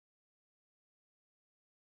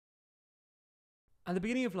At the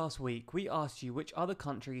beginning of last week, we asked you which other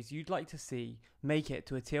countries you'd like to see make it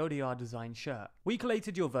to a TLDR design shirt. We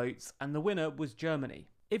collated your votes and the winner was Germany.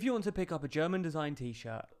 If you want to pick up a German design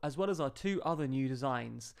t-shirt, as well as our 2 other new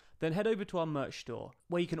designs, then head over to our merch store,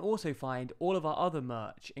 where you can also find all of our other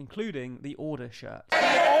merch, including the Order shirt.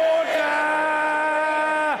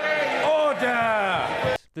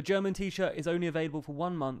 Order! The German t-shirt is only available for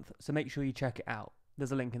 1 month, so make sure you check it out.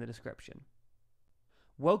 There's a link in the description.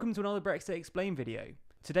 Welcome to another Brexit Explained video.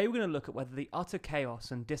 Today we're going to look at whether the utter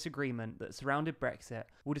chaos and disagreement that surrounded Brexit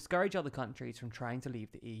will discourage other countries from trying to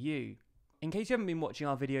leave the EU. In case you haven't been watching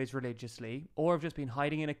our videos religiously, or have just been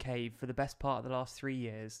hiding in a cave for the best part of the last 3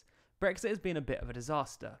 years, Brexit has been a bit of a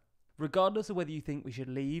disaster. Regardless of whether you think we should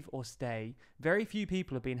leave or stay, very few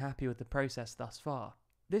people have been happy with the process thus far.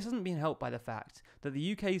 This hasn't been helped by the fact that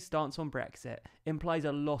the UK's stance on Brexit implies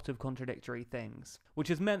a lot of contradictory things, which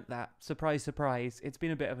has meant that, surprise surprise, it's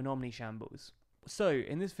been a bit of an omni-shambles. So,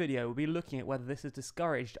 in this video we'll be looking at whether this has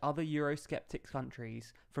discouraged other Eurosceptic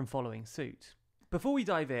countries from following suit. Before we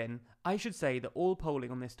dive in, I should say that all polling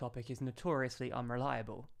on this topic is notoriously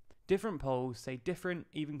unreliable. Different polls say different,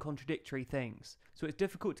 even contradictory things, so it's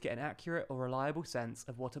difficult to get an accurate or reliable sense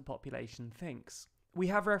of what a population thinks. We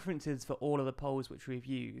have references for all of the polls which we've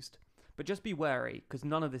used, but just be wary because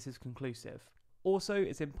none of this is conclusive. Also,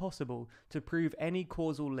 it's impossible to prove any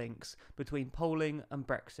causal links between polling and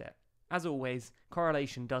Brexit. As always,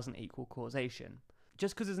 correlation doesn't equal causation.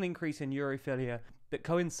 Just because there's an increase in Europhilia that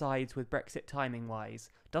coincides with Brexit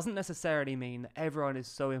timing-wise, doesn't necessarily mean that everyone is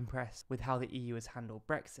so impressed with how the EU has handled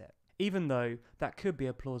Brexit, even though that could be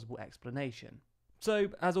a plausible explanation. So,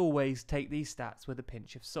 as always, take these stats with a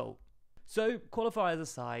pinch of salt. So, qualifiers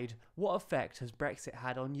aside, what effect has Brexit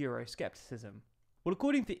had on Euroscepticism? Well,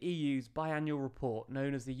 according to the EU's biannual report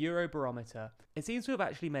known as the Eurobarometer, it seems to have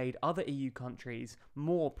actually made other EU countries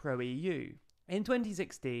more pro-EU. In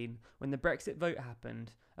 2016, when the Brexit vote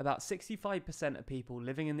happened, about 65% of people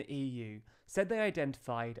living in the EU said they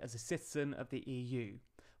identified as a citizen of the EU,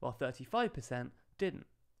 while 35% didn't.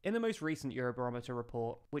 In the most recent Eurobarometer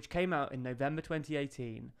report, which came out in November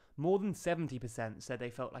 2018, more than 70% said they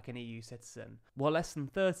felt like an EU citizen, while less than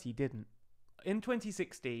 30% didn't. In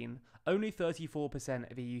 2016, only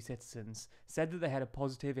 34% of EU citizens said that they had a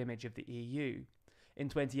positive image of the EU. In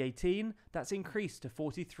 2018, that's increased to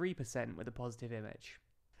 43% with a positive image.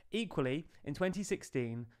 Equally, in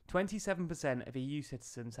 2016, 27% of EU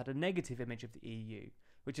citizens had a negative image of the EU,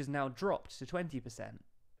 which has now dropped to 20%.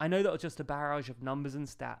 I know that was just a barrage of numbers and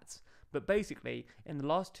stats, but basically, in the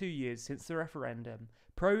last 2 years since the referendum,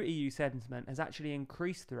 pro-EU sentiment has actually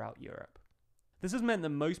increased throughout Europe. This has meant that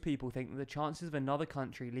most people think that the chances of another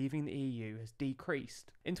country leaving the EU has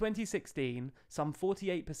decreased. In 2016, some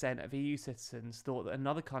 48% of EU citizens thought that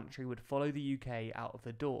another country would follow the UK out of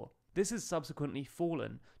the door. This has subsequently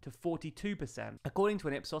fallen to 42%, according to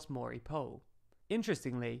an Ipsos Mori poll.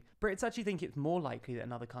 Interestingly, Brits actually think it's more likely that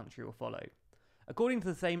another country will follow. According to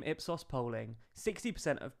the same Ipsos polling,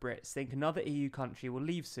 60% of Brits think another EU country will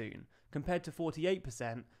leave soon, compared to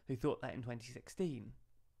 48% who thought that in 2016.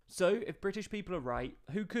 So, if British people are right,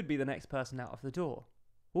 who could be the next person out of the door?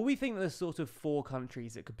 Well, we think there's sort of 4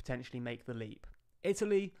 countries that could potentially make the leap: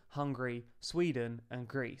 Italy, Hungary, Sweden, and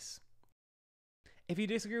Greece. If you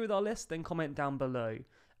disagree with our list, then comment down below,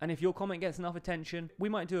 and if your comment gets enough attention, we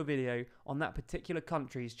might do a video on that particular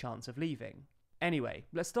country's chance of leaving. Anyway,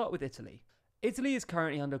 let's start with Italy. Italy is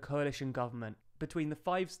currently under coalition government between the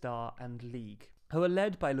Five Star and League, who are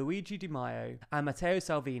led by Luigi Di Maio and Matteo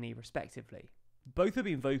Salvini respectively. Both have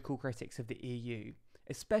been vocal critics of the EU,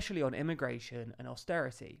 especially on immigration and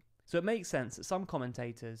austerity, so it makes sense that some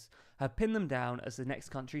commentators have pinned them down as the next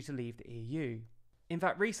country to leave the EU. In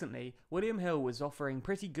fact, recently, William Hill was offering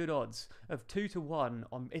pretty good odds of 2-1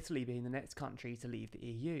 on Italy being the next country to leave the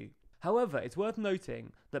EU. However, it's worth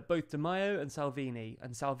noting that both Di Maio and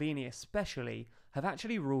Salvini especially, have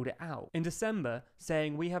actually ruled it out in December,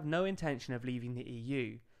 saying we have no intention of leaving the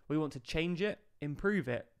EU. We want to change it, improve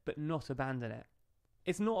it, but not abandon it.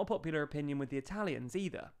 It's not a popular opinion with the Italians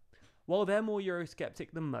either. While they're more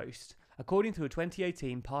Eurosceptic than most, according to a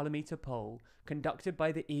 2018 Parliamenta poll conducted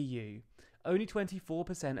by the EU, only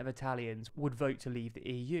 24% of Italians would vote to leave the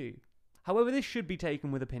EU. However, this should be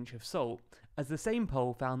taken with a pinch of salt, as the same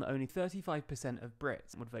poll found that only 35% of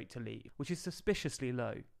Brits would vote to leave, which is suspiciously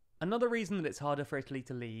low. Another reason that it's harder for Italy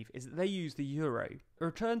to leave is that they use the euro. A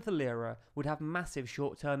return to the lira would have massive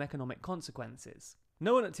short-term economic consequences.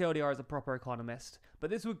 No one at TLDR is a proper economist,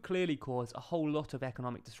 but this would clearly cause a whole lot of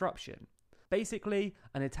economic disruption. Basically,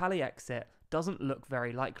 an Italy exit doesn't look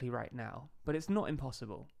very likely right now, but it's not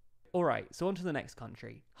impossible. Alright, so on to the next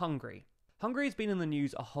country, Hungary. Hungary has been in the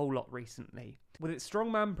news a whole lot recently, with its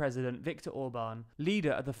strongman president Viktor Orban,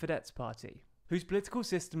 leader of the Fidesz party, whose political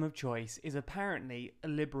system of choice is apparently a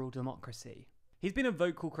liberal democracy. He's been a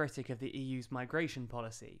vocal critic of the EU's migration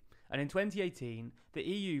policy, and in 2018, the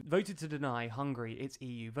EU voted to deny Hungary its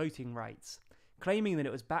EU voting rights, claiming that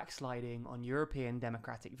it was backsliding on European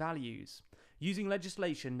democratic values, using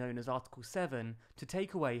legislation known as Article 7 to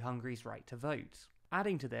take away Hungary's right to vote.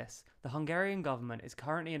 Adding to this, the Hungarian government is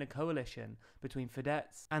currently in a coalition between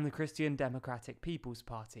Fidesz and the Christian Democratic People's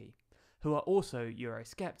Party, who are also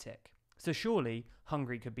Eurosceptic. So surely,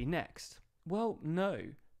 Hungary could be next. Well, no.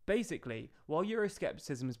 Basically, while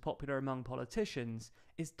Euroscepticism is popular among politicians,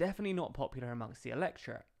 it's definitely not popular amongst the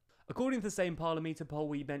electorate. According to the same Parliameter poll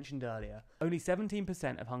we mentioned earlier, only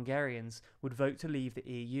 17% of Hungarians would vote to leave the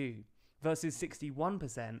EU, versus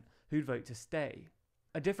 61% who'd vote to stay.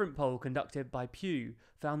 A different poll conducted by Pew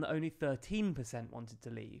found that only 13% wanted to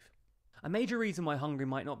leave. A major reason why Hungary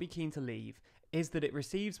might not be keen to leave is that it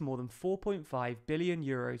receives more than 4.5 billion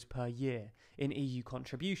euros per year in EU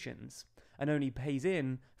contributions, and only pays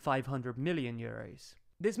in 500 million euros.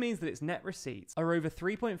 This means that its net receipts are over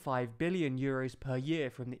 3.5 billion euros per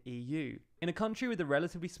year from the EU. In a country with a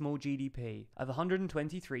relatively small GDP of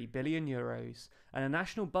 123 billion euros and a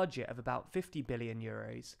national budget of about 50 billion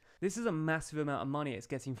euros, this is a massive amount of money it's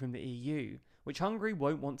getting from the EU, which Hungary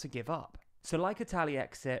won't want to give up. So like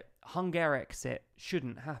Italy-exit, Hungary-exit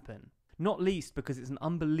shouldn't happen. Not least because it's an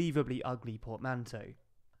unbelievably ugly portmanteau.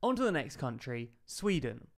 On to the next country,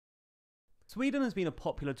 Sweden. Sweden has been a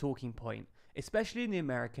popular talking point, especially in the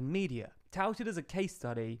American media, touted as a case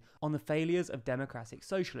study on the failures of democratic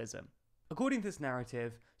socialism. According to this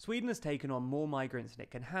narrative, Sweden has taken on more migrants than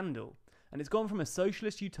it can handle, and it's gone from a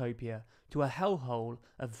socialist utopia to a hellhole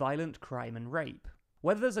of violent crime and rape.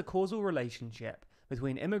 Whether there's a causal relationship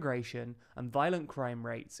between immigration and violent crime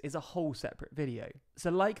rates is a whole separate video. So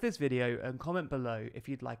like this video and comment below if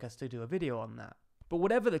you'd like us to do a video on that. But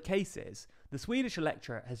whatever the case is, the Swedish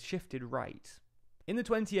electorate has shifted right. In the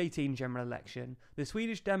 2018 general election, the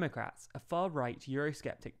Swedish Democrats, a far-right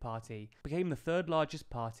Eurosceptic party, became the third largest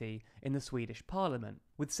party in the Swedish parliament,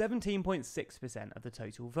 with 17.6% of the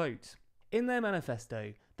total vote. In their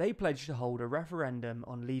manifesto, they pledged to hold a referendum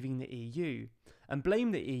on leaving the EU, and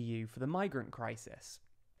blame the EU for the migrant crisis.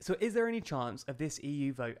 So is there any chance of this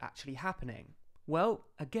EU vote actually happening? Well,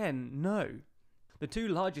 again, no. The two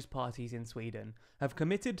largest parties in Sweden have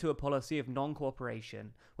committed to a policy of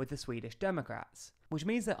non-cooperation with the Swedish Democrats, which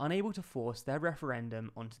means they're unable to force their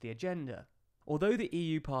referendum onto the agenda. Although the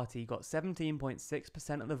EU party got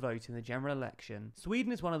 17.6% of the vote in the general election,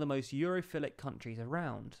 Sweden is one of the most Europhilic countries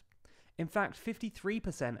around. In fact,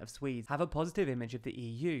 53% of Swedes have a positive image of the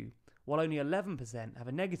EU, while only 11% have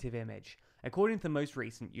a negative image, according to the most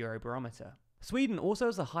recent Eurobarometer. Sweden also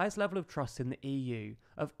has the highest level of trust in the EU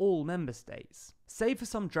of all member states. Save for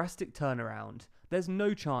some drastic turnaround, there's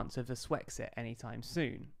no chance of a Swexit anytime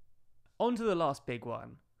soon. On to the last big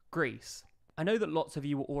one, Greece. I know that lots of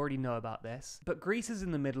you will already know about this, but Greece is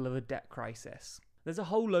in the middle of a debt crisis. There's a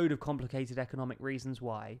whole load of complicated economic reasons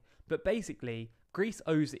why, but basically, Greece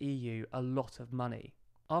owes the EU a lot of money,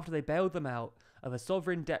 after they bailed them out of a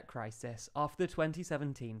sovereign debt crisis after the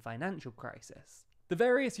 2017 financial crisis. The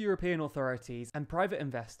various European authorities and private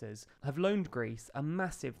investors have loaned Greece a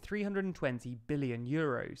massive 320 billion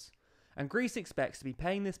euros, and Greece expects to be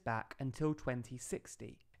paying this back until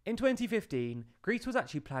 2060. In 2015, Greece was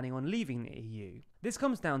actually planning on leaving the EU. This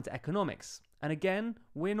comes down to economics, and again,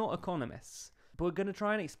 we're not economists, but we're going to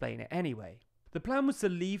try and explain it anyway. The plan was to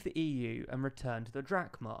leave the EU and return to the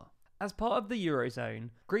drachma. As part of the Eurozone,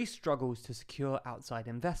 Greece struggles to secure outside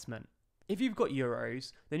investment. If you've got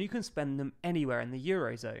euros, then you can spend them anywhere in the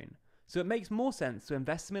Eurozone, so it makes more sense to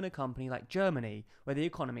invest them in a company like Germany, where the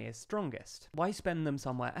economy is strongest. Why spend them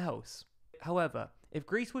somewhere else? However, if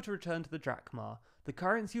Greece were to return to the drachma, the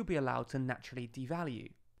currency will be allowed to naturally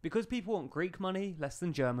devalue. Because people want Greek money less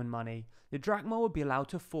than German money, the drachma would be allowed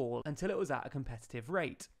to fall until it was at a competitive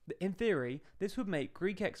rate. In theory, this would make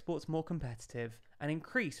Greek exports more competitive and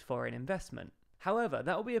increase foreign investment. However,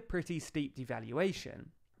 that would be a pretty steep devaluation.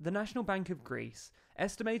 The National Bank of Greece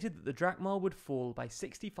estimated that the drachma would fall by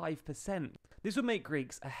 65%. This would make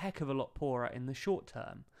Greeks a heck of a lot poorer in the short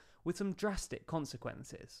term, with some drastic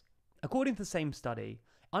consequences. According to the same study,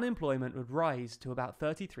 unemployment would rise to about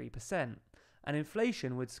 33%, and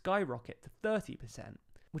inflation would skyrocket to 30%,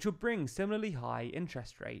 which would bring similarly high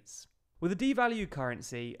interest rates. With a devalued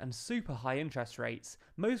currency and super high interest rates,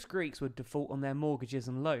 most Greeks would default on their mortgages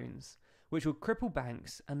and loans, which would cripple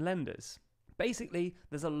banks and lenders. Basically,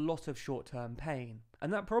 there's a lot of short-term pain,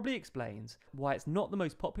 and that probably explains why it's not the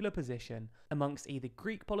most popular position amongst either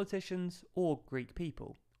Greek politicians or Greek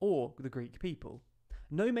people, or the Greek people.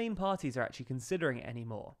 No main parties are actually considering it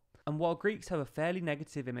anymore, and while Greeks have a fairly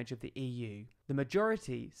negative image of the EU, the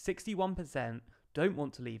majority, 61%, don't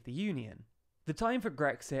want to leave the Union. The time for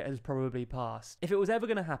Brexit has probably passed. If it was ever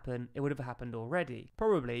going to happen, it would have happened already,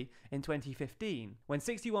 probably in 2015, when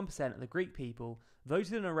 61% of the Greek people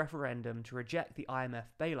voted in a referendum to reject the IMF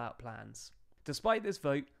bailout plans. Despite this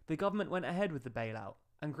vote, the government went ahead with the bailout,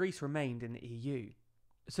 and Greece remained in the EU.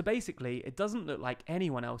 So basically, it doesn't look like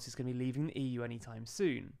anyone else is going to be leaving the EU anytime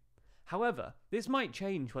soon. However, this might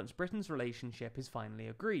change once Britain's relationship is finally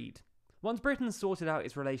agreed. Once Britain's sorted out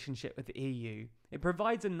its relationship with the EU, it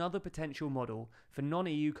provides another potential model for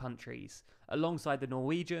non-EU countries, alongside the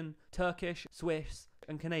Norwegian, Turkish, Swiss,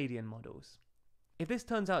 and Canadian models. If this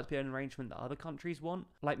turns out to be an arrangement that other countries want,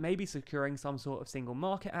 like maybe securing some sort of single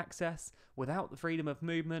market access without the freedom of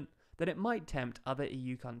movement, then it might tempt other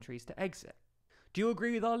EU countries to exit. Do you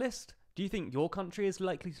agree with our list? Do you think your country is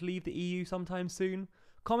likely to leave the EU sometime soon?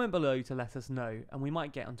 Comment below to let us know, and we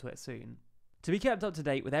might get onto it soon. To be kept up to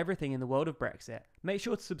date with everything in the world of Brexit, make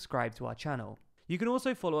sure to subscribe to our channel. You can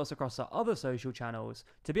also follow us across our other social channels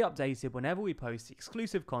to be updated whenever we post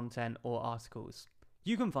exclusive content or articles.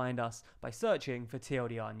 You can find us by searching for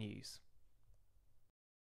TLDR News.